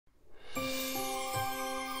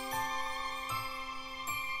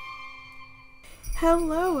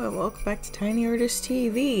Hello and welcome back to Tiny Artist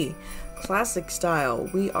TV. Classic style.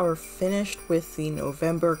 We are finished with the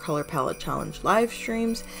November Color Palette Challenge live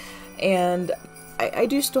streams, and I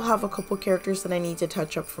do still have a couple characters that I need to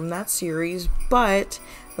touch up from that series, but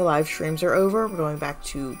the live streams are over. We're going back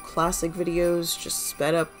to classic videos, just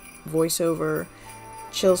sped up voiceover,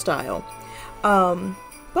 chill style.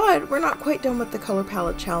 But we're not quite done with the Color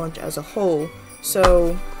Palette Challenge as a whole,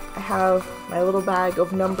 so I have my little bag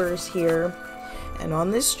of numbers here. And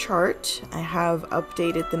on this chart, I have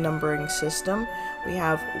updated the numbering system. We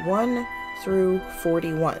have 1 through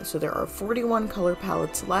 41. So there are 41 color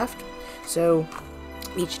palettes left. So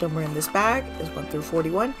each number in this bag is 1 through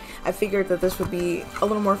 41. I figured that this would be a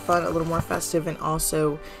little more fun, a little more festive, and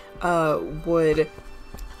also would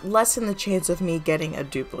lessen the chance of me getting a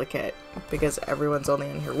duplicate, because everyone's only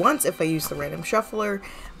in here once. If I use the random shuffler,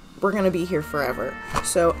 we're going to be here forever.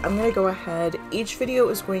 So I'm going to go ahead. Each video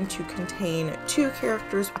is going to contain 2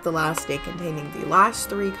 characters, with the last day containing the last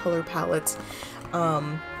 3 color palettes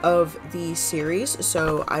of the series.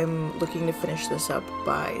 So I'm looking to finish this up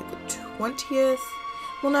by the 20th.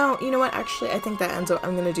 Well, no, you know what? Actually, I think that ends up,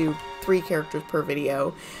 I'm going to do 3 characters per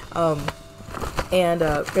video. And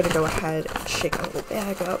I'm going to go ahead and shake my little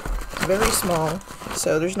bag up. Very small,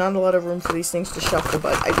 so there's not a lot of room for these things to shuffle,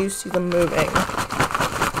 but I do see them moving.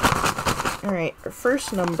 Alright, our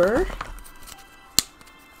first number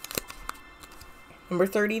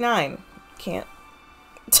 39. Can't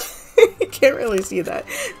really see that.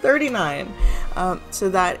 39. So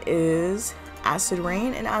that is Acid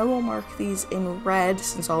Rain, and I will mark these in red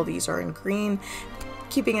since all these are in green.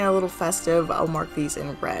 Keeping it a little festive, I'll mark these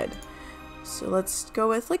in red. So let's go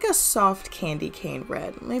with like a soft candy cane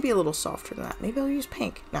red. Maybe a little softer than that. Maybe I'll use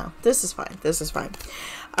pink. No, this is fine. This is fine.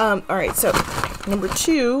 Alright, so number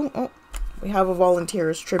 2. Oh, we have a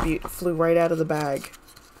volunteer's tribute. Flew right out of the bag.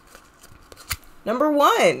 Number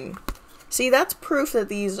 1. See, that's proof that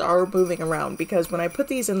these are moving around, because when I put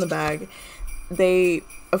these in the bag, they,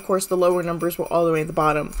 of course, the lower numbers were all the way at the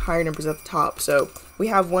bottom, higher numbers at the top. So we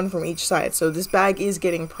have 1 from each side. So this bag is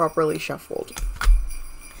getting properly shuffled.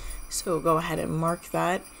 So go ahead and mark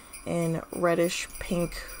that in reddish,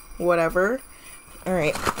 pink, whatever.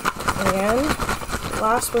 Alright, and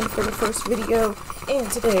last one for the first video in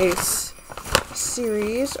today's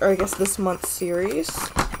series, or I guess this month's series.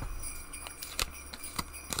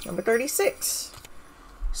 Number 36.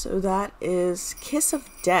 So that is Kiss of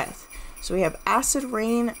Death. So we have Acid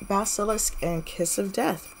Rain, Basilisk, and Kiss of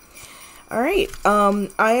Death. Alright, I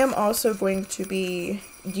am also going to be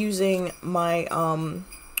using my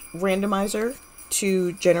randomizer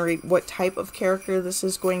to generate what type of character this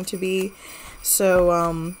is going to be.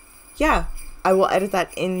 So yeah, I will edit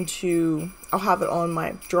that into, I'll have it on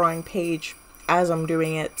my drawing page as I'm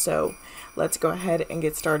doing it. So let's go ahead and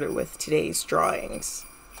get started with today's drawings.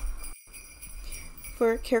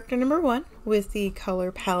 For character number 1, with the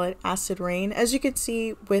color palette Acid Rain, as you can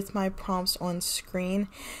see with my prompts on screen,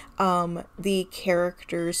 the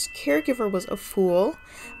character's caregiver was a fool.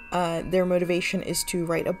 Their motivation is to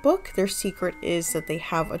write a book. Their secret is that they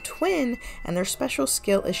have a twin, and their special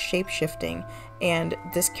skill is shape-shifting. And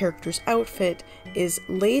this character's outfit is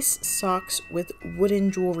lace socks with wooden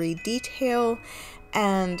jewelry detail.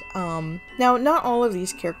 And now, not all of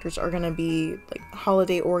these characters are going to be like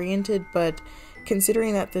holiday oriented, but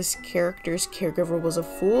considering that this character's caregiver was a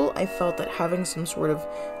fool, I felt that having some sort of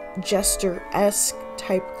jester-esque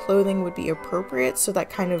type clothing would be appropriate. So that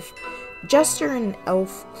kind of jester and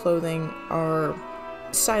elf clothing are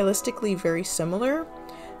stylistically very similar.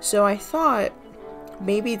 So I thought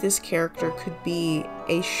maybe this character could be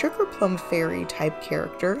a Sugar Plum Fairy type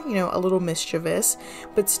character, you know, a little mischievous,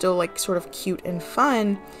 but still like sort of cute and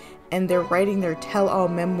fun. And they're writing their tell-all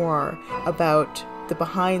memoir about the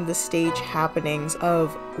behind the stage happenings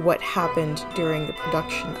of what happened during the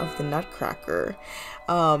production of the Nutcracker,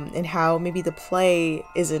 and how maybe the play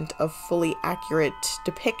isn't a fully accurate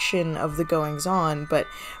depiction of the goings on, but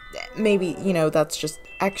maybe, you know, that's just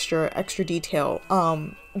extra detail.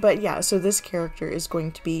 But yeah, so this character is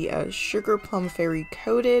going to be a Sugar Plum Fairy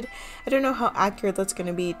coded. I don't know how accurate that's going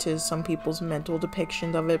to be to some people's mental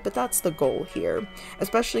depiction of it, but that's the goal here,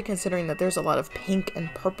 especially considering that there's a lot of pink and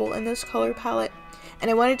purple in this color palette. And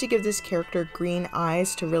I wanted to give this character green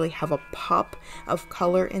eyes to really have a pop of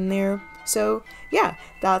color in there. So yeah,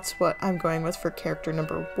 that's what I'm going with for character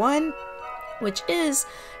number 1, which is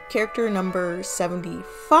character number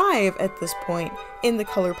 75 at this point in the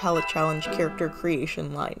Color Palette Challenge character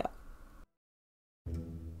creation lineup.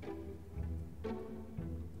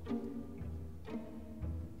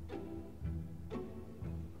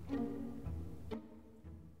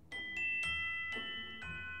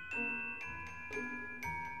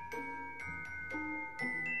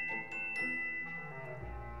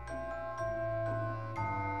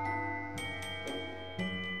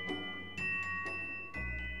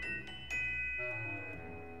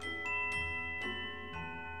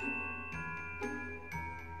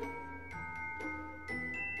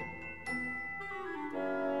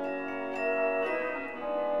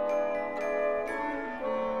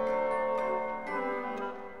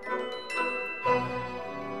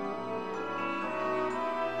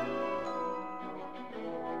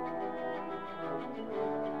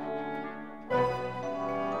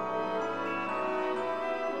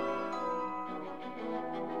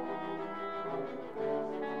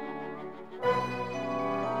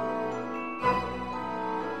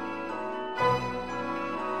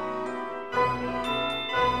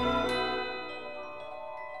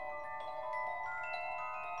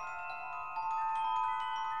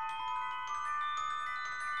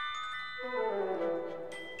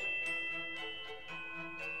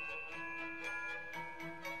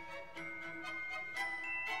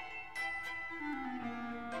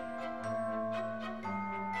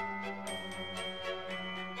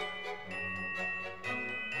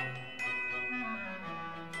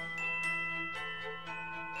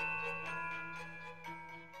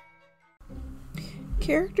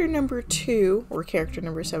 Character number 2, or character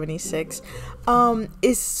number 76,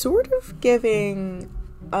 is sort of giving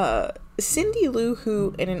Cindy Lou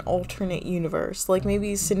Who in an alternate universe. Like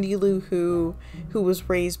maybe Cindy Lou Who was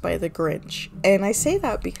raised by the Grinch. And I say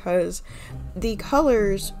that because the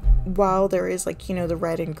colors, while there is like, you know, the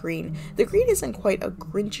red and green, the green isn't quite a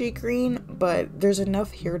Grinchy green, but there's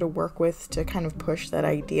enough here to work with to kind of push that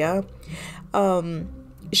idea.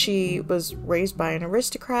 She was raised by an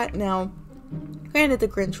aristocrat. Now, granted, the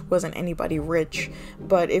Grinch wasn't anybody rich,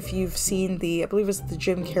 but if you've seen I believe it was the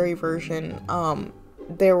Jim Carrey version,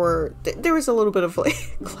 there was a little bit of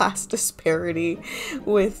like class disparity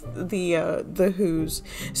with the Who's.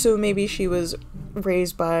 So maybe she was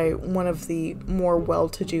raised by one of the more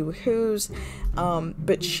well-to-do Who's,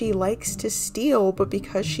 but she likes to steal, but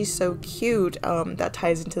because she's so cute, that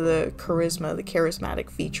ties into the charismatic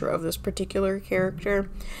feature of this particular character.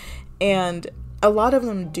 And a lot of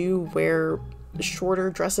them do wear shorter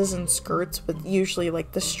dresses and skirts with usually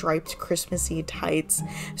like the striped Christmassy tights,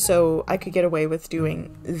 so I could get away with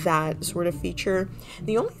doing that sort of feature.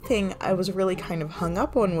 The only thing I was really kind of hung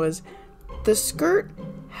up on was the skirt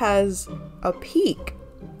has a peak.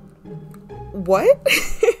 What?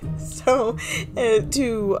 So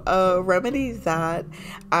to remedy that,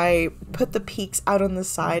 I put the peaks out on the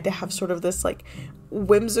side to have sort of this like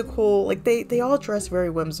whimsical, like they all dress very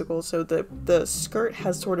whimsical, so the skirt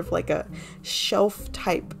has sort of like a shelf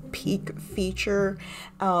type peak feature,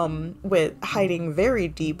 with hiding very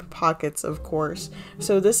deep pockets, of course.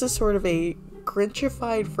 So this is sort of a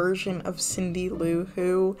Grinchified version of Cindy Lou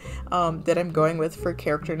Who that I'm going with for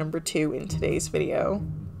character number 2 in today's video.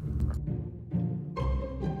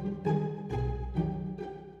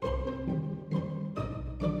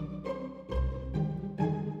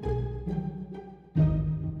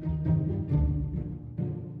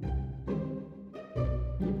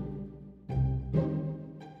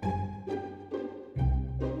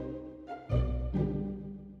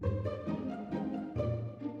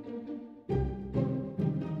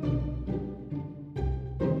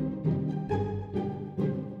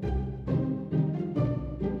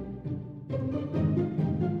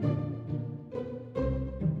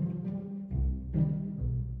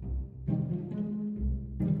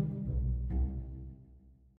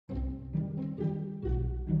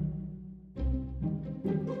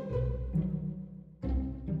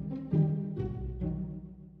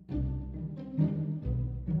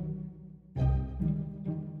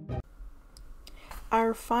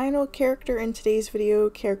 Our final character in today's video,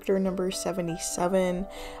 character number 77,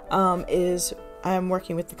 is I'm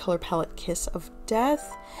working with the color palette Kiss of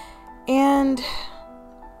Death, and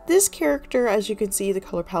this character, as you can see, the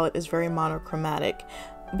color palette is very monochromatic,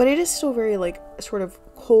 but it is still very like sort of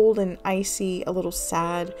cold and icy, a little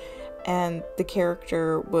sad. And the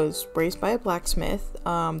character was raised by a blacksmith.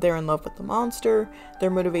 They're in love with the monster. Their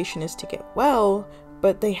motivation is to get well,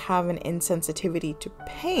 but they have an insensitivity to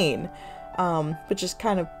pain. But just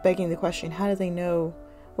kind of begging the question, how do they know?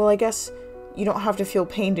 Well, I guess you don't have to feel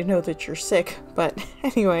pain to know that you're sick, but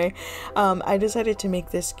anyway, I decided to make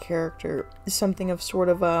this character something of sort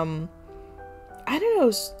of, I don't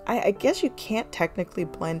know, I guess you can't technically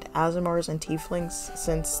blend Aasimars and Tieflings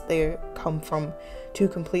since they come from 2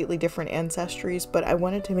 completely different ancestries, but I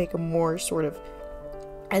wanted to make a more sort of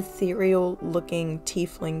ethereal looking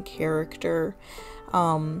Tiefling character,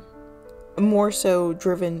 more so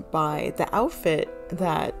driven by the outfit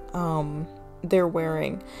that they're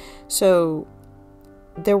wearing. So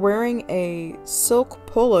they're wearing a silk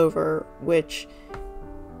pullover, which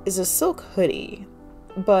is a silk hoodie,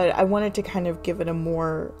 but I wanted to kind of give it a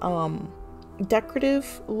more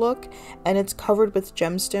decorative look, and it's covered with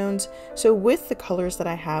gemstones. So with the colors that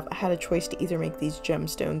I have, I had a choice to either make these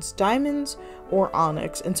gemstones diamonds or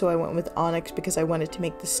onyx, and so I went with onyx because I wanted to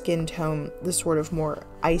make the skin tone the sort of more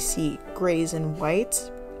icy grays and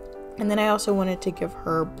whites. And then I also wanted to give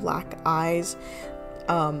her black eyes,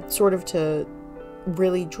 sort of to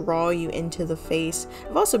really draw you into the face.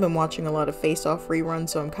 I've also been watching a lot of Face Off reruns,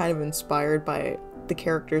 so I'm kind of inspired by the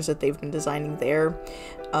characters that they've been designing there,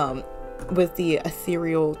 with the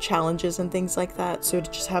ethereal challenges and things like that. So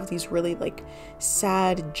to just have these really like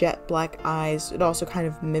sad jet black eyes, it also kind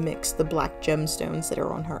of mimics the black gemstones that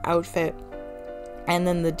are on her outfit. And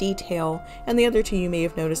then the detail, and the other two you may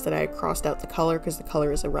have noticed that I crossed out the color because the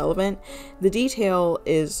color is irrelevant. The detail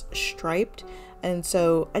is striped, and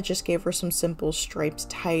so I just gave her some simple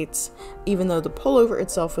striped tights. Even though the pullover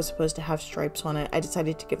itself was supposed to have stripes on it, I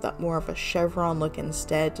decided to give that more of a chevron look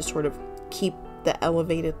instead to sort of keep the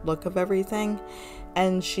elevated look of everything.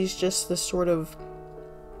 And she's just this sort of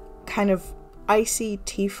kind of icy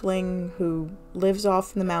tiefling who lives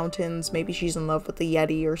off in the mountains. Maybe she's in love with the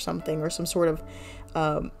Yeti or something, or some sort of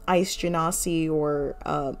ice genasi or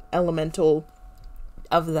elemental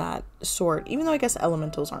of that sort, even though I guess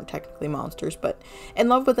elementals aren't technically monsters, but in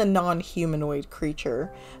love with a non-humanoid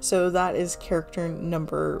creature. So that is character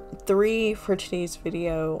number 3 for today's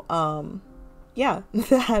video. Yeah,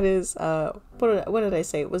 that is what did I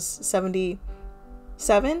say? It was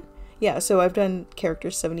 77? Yeah, so I've done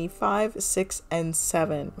characters 75, 6, and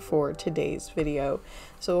 7 for today's video.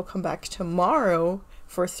 So we'll come back tomorrow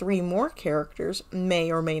for 3 more characters.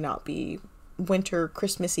 May or may not be winter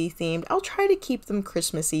Christmassy themed. I'll try to keep them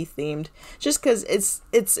Christmassy themed just because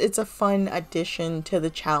it's a fun addition to the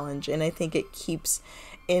challenge, and I think it keeps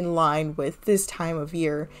in line with this time of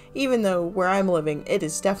year, even though where I'm living it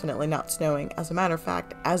is definitely not snowing. As a matter of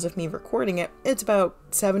fact, as of me recording it, it's about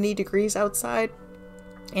 70 degrees outside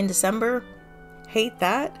in December. Hate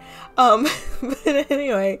that. But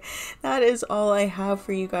anyway, that is all I have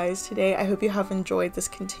for you guys today. I hope you have enjoyed this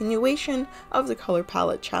continuation of the color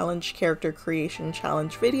palette challenge, character creation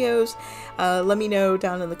challenge videos. Let me know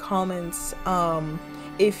down in the comments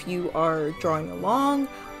if you are drawing along,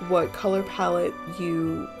 what color palette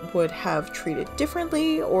you would have treated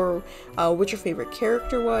differently, or what your favorite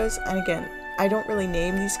character was. And again, I don't really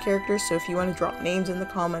name these characters, so if you want to drop names in the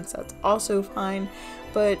comments, that's also fine.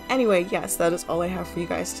 But anyway, yes, that is all I have for you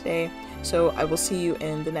guys today. So I will see you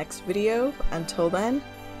in the next video. Until then,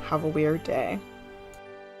 have a weird day.